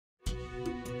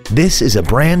This is a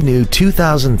brand new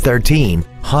 2013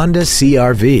 Honda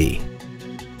CR-V.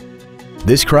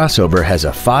 This crossover has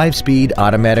a 5-speed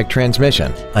automatic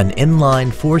transmission, an inline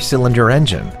 4-cylinder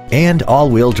engine, and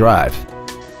all-wheel drive.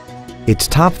 Its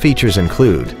top features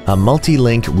include a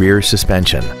multi-link rear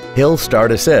suspension, hill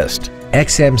start assist,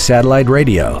 XM satellite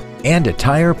radio, and a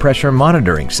tire pressure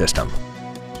monitoring system.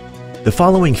 The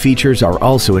following features are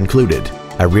also included: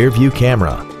 a rear-view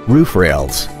camera, roof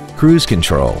rails, cruise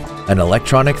control, an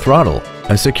electronic throttle,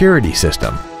 a security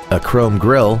system, a chrome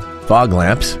grille, fog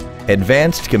lamps,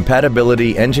 advanced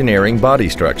compatibility engineering body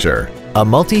structure, a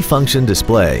multi-function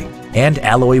display, and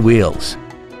alloy wheels.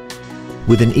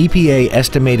 With an EPA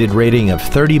estimated rating of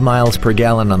 30 miles per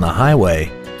gallon on the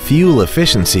highway, fuel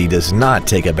efficiency does not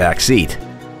take a back seat.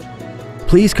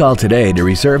 Please call today to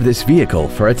reserve this vehicle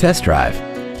for a test drive.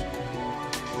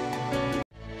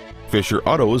 Fisher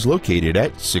Auto is located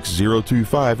at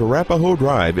 6025 Arapahoe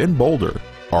Drive in Boulder.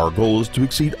 Our goal is to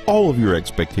exceed all of your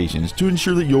expectations to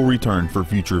ensure that you'll return for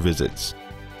future visits.